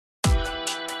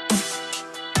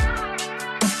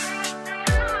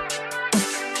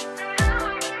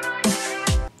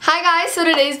so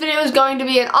today's video is going to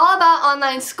be an all about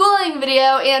online schooling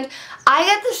video, and I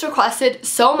get this requested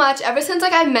so much ever since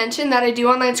I mentioned that I do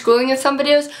online schooling in some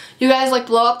videos. You guys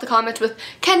blow up the comments with,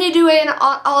 can you do an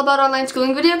all about online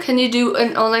schooling video? Can you do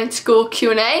an online school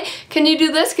Q&A? Can you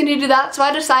do this? Can you do that? So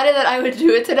I decided that I would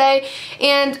do it today,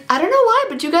 and I don't know why,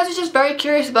 but you guys are just very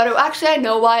curious about it. Actually, I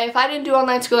know why. If I didn't do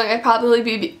online schooling, I'd probably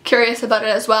be curious about it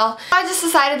as well. I just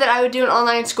decided that I would do an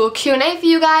online school Q&A for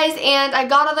you guys, and I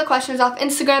got all the questions off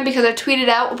Instagram because I tweeted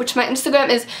out, which my Instagram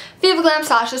is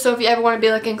VivaGlamSasha, so if you ever want to be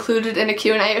included in a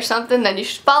Q&A or something, then you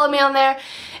should follow me on there.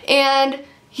 And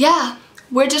yeah,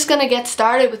 we're just gonna get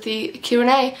started with the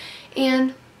Q&A,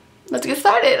 and let's get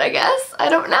started, I guess. I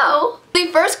don't know. The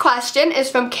first question is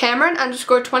from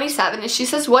Cameron_27, and she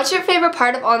says, what's your favorite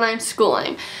part of online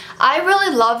schooling? I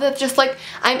really love that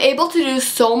I'm able to do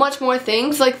so much more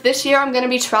things. Like this year I'm going to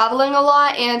be traveling a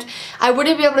lot, and I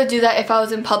wouldn't be able to do that if I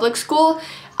was in public school.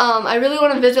 I really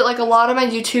want to visit a lot of my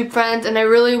YouTube friends, and I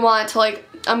really want to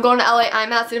I'm going to LA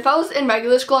IMATS, and if I was in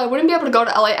regular school I wouldn't be able to go to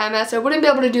LA IMATS. I wouldn't be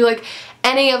able to do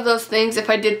any of those things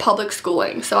if I did public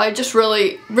schooling. So I just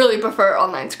really prefer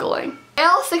online schooling.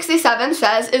 L67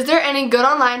 says, is there any good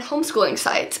online homeschooling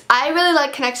sites? I really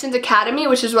like Connections Academy,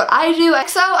 which is what I do.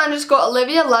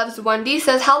 XO_Olivia Loves 1D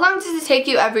says, how long does it take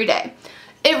you every day?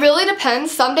 It really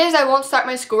depends. Some days I won't start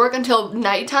my schoolwork until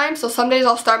nighttime, so some days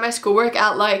I'll start my schoolwork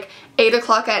at 8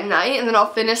 o'clock at night, and then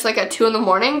I'll finish at 2 in the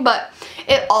morning, but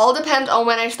it all depends on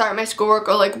when I start my schoolwork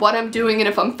or what I'm doing and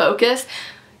if I'm focused.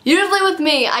 Usually with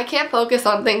me, I can't focus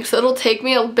on things, so it'll take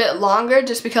me a bit longer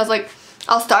just because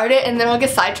I'll start it and then I'll get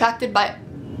sidetracked by...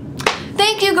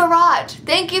 Thank you, Garage!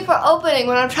 Thank you for opening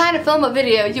when I'm trying to film a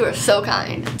video. You are so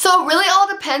kind. So it really all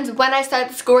depends when I start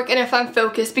the schoolwork and if I'm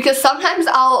focused, because sometimes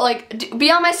I'll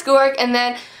be on my schoolwork and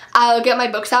then I'll get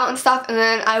my books out and stuff, and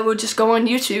then I will just go on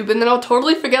YouTube, and then I'll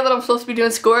totally forget that I'm supposed to be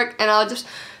doing schoolwork, and I'll just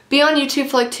be on YouTube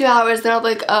for 2 hours, then I'll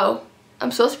be oh,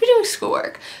 I'm supposed to be doing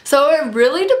schoolwork. So it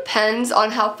really depends on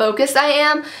how focused I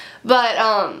am, but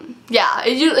yeah,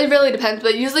 it really depends,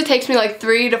 but it usually takes me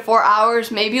 3 to 4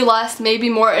 hours, maybe less, maybe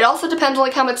more. It also depends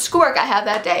on how much schoolwork I have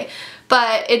that day,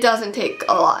 but it doesn't take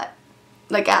a lot,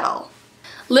 at all.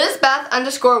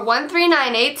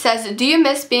 Lizbeth_1398 says, do you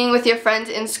miss being with your friends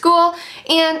in school?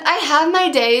 And I have my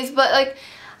days, but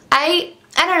I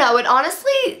don't know, it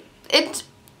honestly,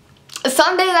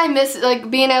 some days I miss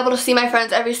being able to see my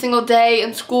friends every single day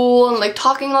in school and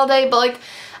talking all day, but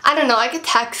I don't know, I could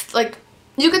text,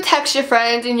 you could text your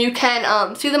friends and you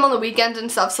can see them on the weekends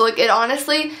and stuff, so it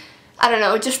honestly, I don't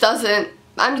know, it just doesn't,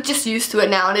 I'm just used to it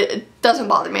now, and it doesn't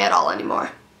bother me at all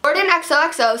anymore. Jordan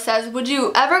XOXO says, would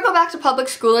you ever go back to public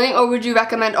schooling, or would you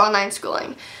recommend online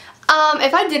schooling?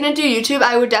 If I didn't do YouTube,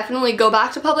 I would definitely go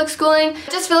back to public schooling.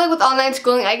 I just feel with online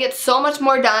schooling, I get so much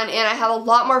more done and I have a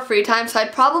lot more free time, so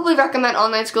I'd probably recommend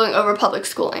online schooling over public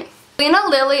schooling.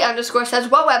 Lena_Lily_ says,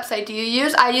 what website do you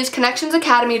use? I use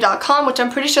connectionsacademy.com, which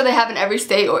I'm pretty sure they have in every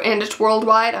state, and it's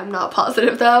worldwide. I'm not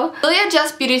positive though. Lilia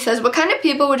Just Beauty says, what kind of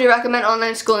people would you recommend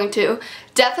online schooling to?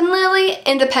 Definitely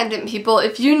independent people.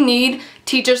 If you need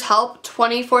teachers' help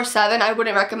 24/7, I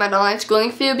wouldn't recommend online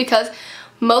schooling for you, because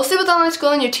mostly with online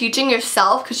schooling you're teaching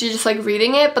yourself because you're just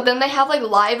reading it, but then they have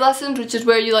live lessons, which is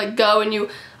where you go and you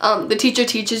the teacher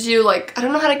teaches you I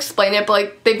don't know how to explain it,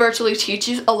 but they virtually teach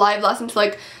you a live lesson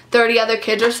to 30 other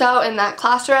kids or so in that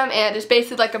classroom, and it's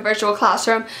basically a virtual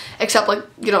classroom, except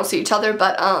you don't see each other,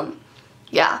 but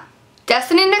yeah.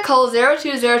 Destiny Nicole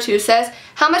 0202 says,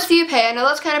 how much do you pay? I know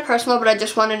that's kind of personal, but I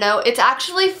just want to know. It's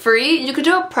actually free. You could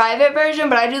do a private version,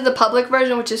 but I do the public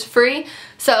version, which is free.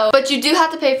 So, but you do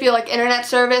have to pay for your internet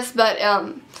service, but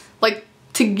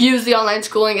to use the online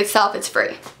schooling itself, it's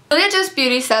free. Julia Just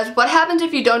Beauty says, what happens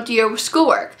if you don't do your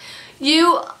schoolwork?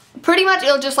 Pretty much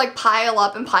it'll just pile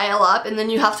up, and then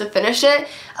you have to finish it.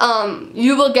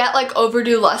 You will get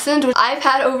overdue lessons. I've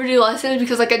had overdue lessons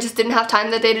because I just didn't have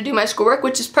time that day to do my schoolwork,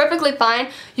 which is perfectly fine.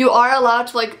 You are allowed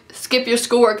to skip your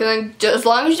schoolwork, and then as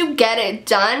long as you get it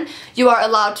done, you are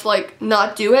allowed to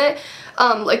not do it.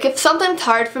 If something's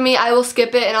hard for me, I will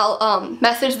skip it, and I'll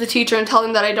message the teacher and tell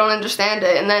them that I don't understand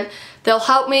it, and then they'll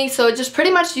help me. So it just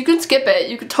pretty much, you can skip it,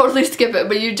 you could totally skip it,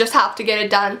 but you just have to get it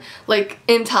done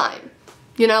in time.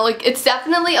 You know, it's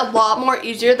definitely a lot more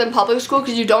easier than public school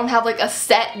because you don't have a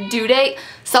set due date.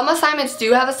 Some assignments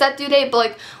do have a set due date,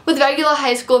 but with regular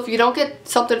high school, if you don't get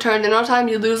something turned in on time,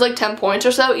 you lose 10 points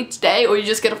or so each day, or you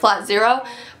just get a flat 0.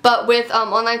 But with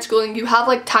online schooling, you have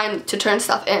time to turn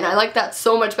stuff in. I like that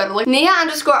so much better.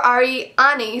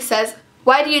 Nia_Ariani says,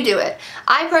 why do you do it?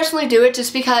 I personally do it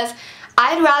just because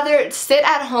I'd rather sit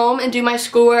at home and do my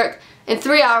schoolwork in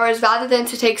 3 hours rather than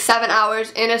to take 7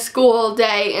 hours in a school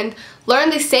day and learn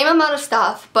the same amount of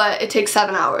stuff, but it takes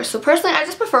 7 hours. So personally, I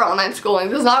just prefer online schooling.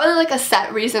 There's not really like a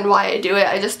set reason why I do it.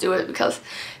 I just do it because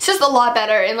it's just a lot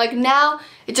better. And like now,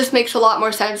 it just makes a lot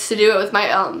more sense to do it with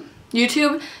my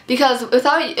YouTube, because if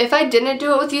I didn't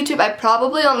do it with YouTube, I'd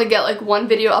probably only get like 1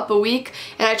 video up a week,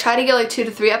 and I try to get like 2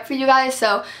 to 3 up for you guys.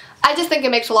 So I just think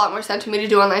it makes a lot more sense for me to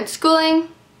do online schooling.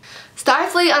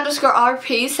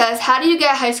 Starfleet_RP says, how do you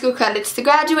get high school credits to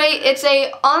graduate? It's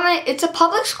a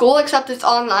public school, except it's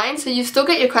online, so you still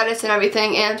get your credits and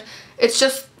everything, and it's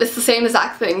the same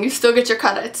exact thing. You still get your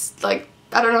credits. Like,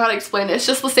 I don't know how to explain it. It's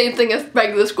just the same thing as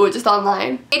regular school, just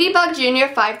online. Ladybug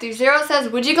Jr. 530 says,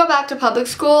 would you go back to public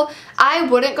school? I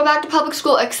wouldn't go back to public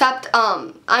school, except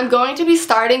I'm going to be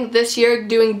starting this year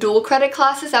doing dual credit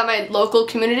classes at my local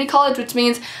community college, which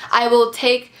means I will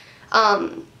take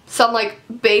some like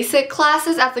basic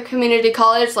classes at the community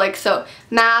college, like so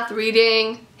math,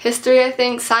 reading, history, I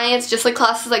think, science, just like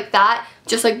classes like that,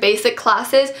 just like basic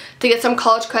classes to get some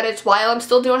college credits while I'm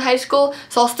still doing high school.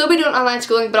 So I'll still be doing online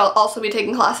schooling, but I'll also be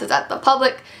taking classes at the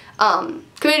public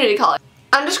community college.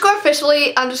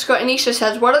 _officially_Anisha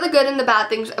says, what are the good and the bad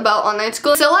things about online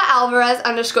school? Scylla Alvarez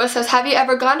 _ says, have you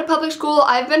ever gone to public school?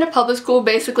 I've been to public school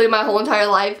basically my whole entire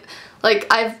life. Like,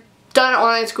 I've done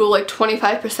online school like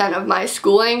 25% of my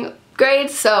schooling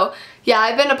grades, so yeah,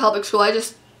 I've been to public school. I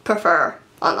just prefer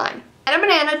online. And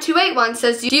Banana 281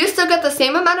 says, do you still get the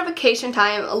same amount of vacation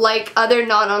time like other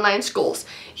non-online schools?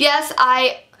 Yes,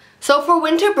 so for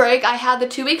winter break, I had the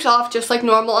 2 weeks off just like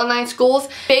normal online schools.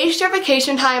 Base your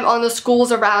vacation time on the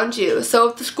schools around you.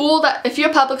 So if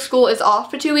your public school is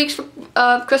off for 2 weeks for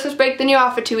Christmas break, then you're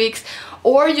off for 2 weeks.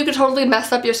 Or you could totally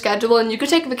mess up your schedule and you could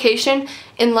take vacation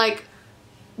in like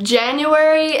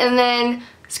January and then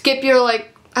skip your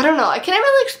like, I don't know, I can't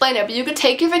really explain it, but you could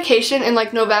take your vacation in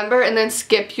like November and then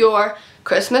skip your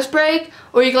Christmas break,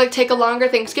 or you could like take a longer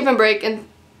Thanksgiving break and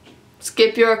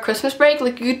skip your Christmas break.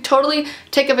 Like, you could totally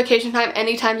take a vacation time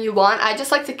anytime you want. I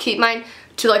just like to keep mine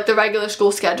to like the regular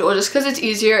school schedule just because it's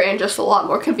easier and just a lot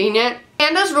more convenient.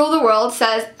 Pandas Rule the World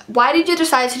says, why did you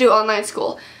decide to do online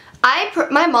school?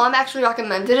 My mom actually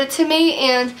recommended it to me,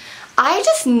 and I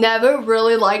just never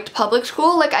really liked public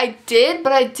school. Like, I did,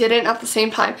 but I didn't at the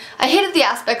same time. I hated the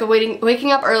aspect of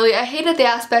waking up early. I hated the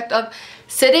aspect of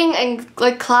sitting in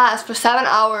like class for 7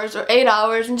 hours or 8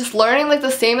 hours and just learning like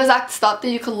the same exact stuff that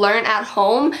you could learn at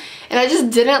home, and I just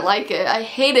didn't like it. I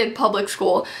hated public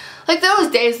school. Like, there was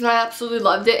days when I absolutely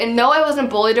loved it, and no, I wasn't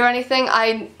bullied or anything.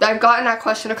 I've gotten that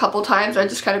question a couple times. I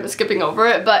just kind of been skipping over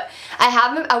it, but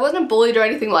I wasn't bullied or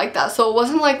anything like that, so it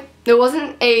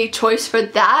wasn't a choice for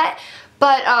that.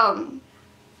 But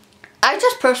I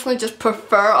just personally just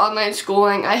prefer online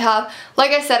schooling.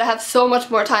 Like I said, I have so much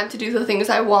more time to do the things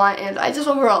I want, and I just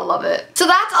overall love it. So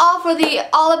that's all for the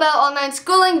All About Online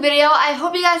Schooling video. I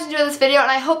hope you guys enjoyed this video,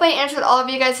 and I hope I answered all of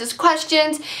you guys'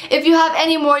 questions. If you have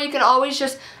any more, you can always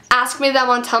just ask me them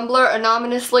on Tumblr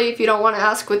anonymously if you don't want to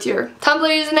ask with your Tumblr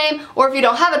username, or if you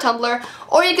don't have a Tumblr,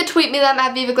 or you could tweet me them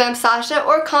at VivaGlamSasha,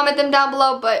 or comment them down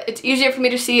below, but it's easier for me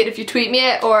to see it if you tweet me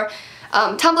it or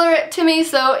Tumblr it to me.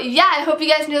 So yeah, I hope you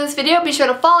guys enjoyed this video. Be sure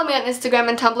to follow me on Instagram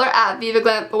and Tumblr at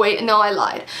VivaGlam. Wait, no, I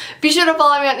lied. Be sure to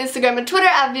follow me on Instagram and Twitter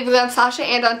at VivaGlamSasha,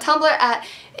 and on Tumblr at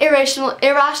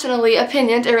Irrationally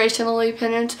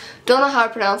Opinions. Don't know how to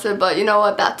pronounce it, but you know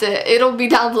what, that's it. It'll be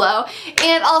down below.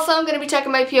 And also, I'm going to be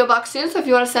checking my P.O. box soon, so if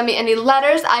you want to send me any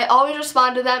letters, I always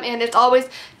respond to them, and it's always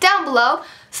down below.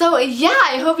 So yeah,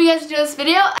 I hope you guys enjoyed this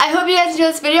video.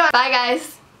 Bye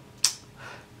guys.